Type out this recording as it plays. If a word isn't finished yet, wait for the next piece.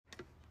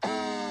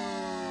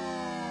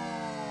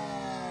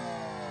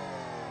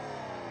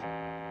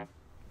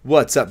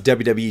What's up,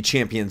 WWE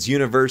Champions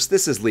Universe?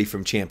 This is Lee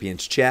from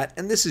Champions Chat,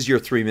 and this is your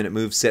 3-minute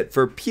move set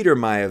for Peter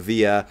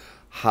Maivia,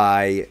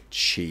 High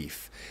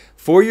Chief.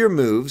 For your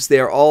moves, they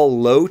are all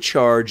low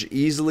charge,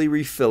 easily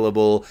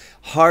refillable,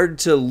 hard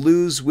to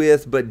lose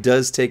with, but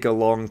does take a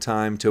long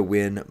time to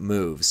win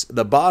moves.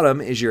 The bottom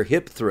is your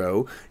hip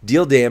throw,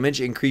 deal damage,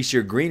 increase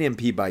your green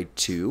MP by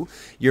 2.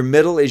 Your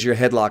middle is your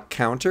headlock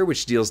counter,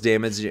 which deals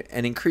damage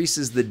and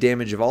increases the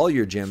damage of all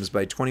your gems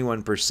by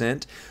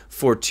 21%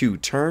 for 2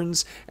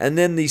 turns. And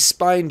then the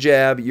spine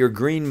jab, your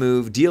green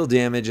move, deal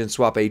damage and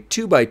swap a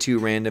 2x2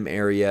 random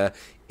area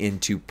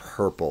into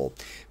purple.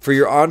 For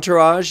your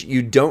entourage,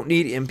 you don't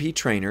need MP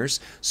trainers,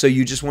 so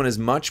you just want as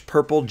much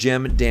purple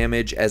gem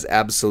damage as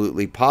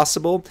absolutely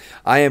possible.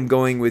 I am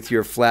going with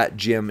your flat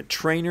gem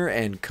trainer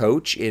and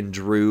coach in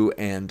Drew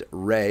and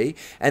Ray.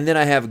 And then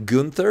I have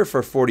Gunther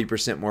for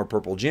 40% more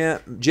purple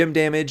gem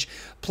damage,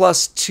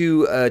 plus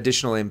 2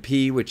 additional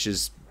MP, which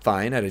is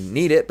fine. I didn't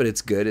need it, but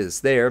it's good. It's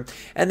there.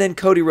 And then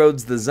Cody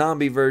Rhodes, the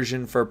zombie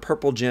version, for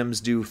purple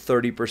gems do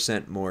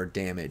 30% more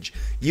damage.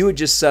 You would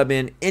just sub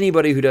in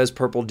anybody who does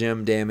purple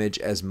gem damage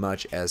as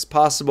much as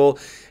possible.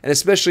 And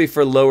especially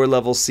for lower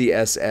level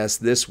CSS,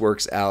 this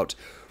works out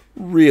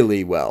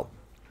really well.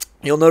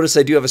 You'll notice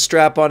I do have a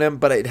strap on him,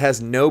 but it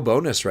has no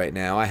bonus right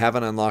now. I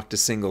haven't unlocked a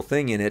single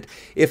thing in it.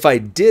 If I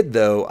did,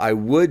 though, I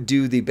would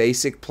do the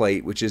basic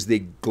plate, which is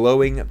the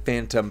glowing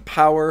phantom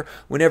power.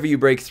 Whenever you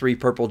break 3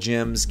 purple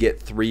gems, get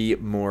 3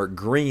 more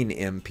green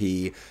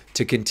MP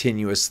to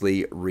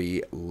continuously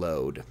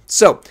reload.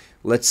 So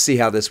let's see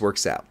how this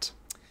works out.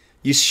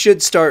 You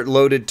should start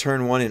loaded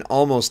turn 1 in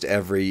almost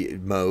every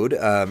mode,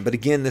 but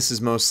again, this is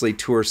mostly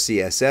Tour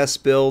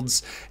CSS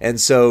builds, and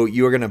so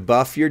you are going to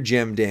buff your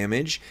gem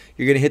damage.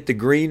 You're going to hit the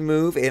green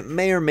move. It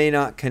may or may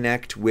not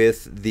connect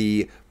with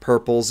the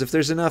purples. If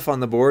there's enough on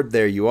the board,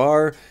 there you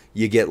are.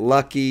 You get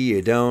lucky,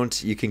 you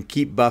don't. You can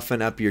keep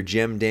buffing up your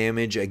gem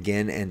damage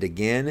again and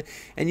again,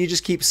 and you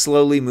just keep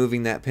slowly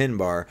moving that pin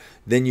bar.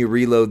 Then you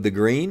reload the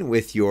green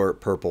with your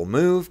purple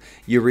move.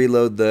 You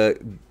reload the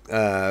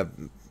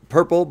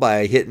purple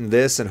by hitting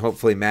this and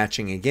hopefully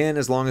matching again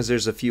as long as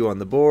there's a few on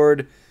the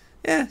board.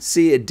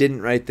 See, it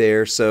didn't right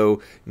there, so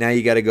now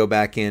you got to go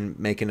back in,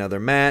 make another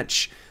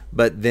match.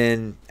 But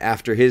then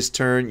after his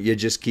turn, you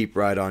just keep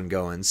right on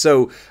going.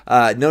 So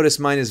notice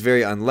mine is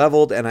very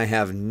unleveled, and I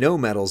have no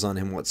medals on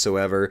him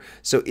whatsoever.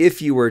 So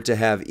if you were to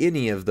have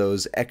any of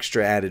those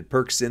extra added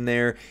perks in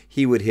there,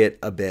 he would hit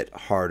a bit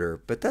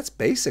harder. But that's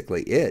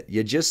basically it.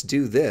 You just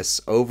do this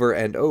over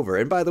and over.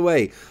 And by the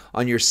way,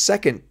 on your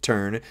second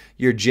turn,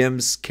 your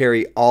gems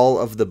carry all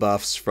of the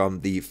buffs from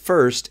the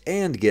first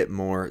and get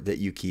more that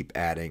you keep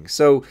adding.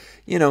 So,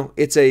 you know,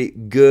 it's a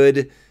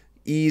good,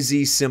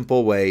 easy,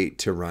 simple way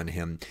to run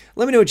him.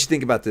 Let me know what you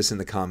think about this in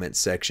the comments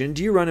section.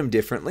 Do you run him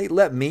differently?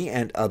 Let me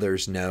and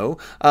others know.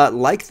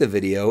 Like the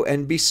video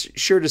and be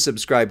sure to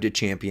subscribe to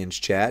Champions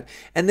Chat,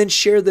 and then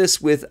share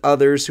this with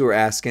others who are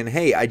asking,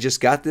 hey, I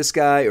just got this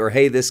guy, or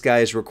hey, this guy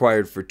is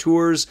required for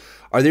tours.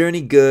 Are there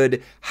any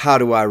good? How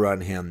do I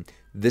run him?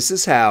 This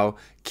is how.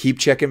 Keep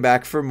checking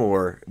back for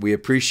more. We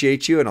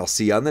appreciate you, and I'll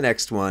see you on the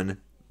next one.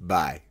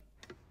 Bye.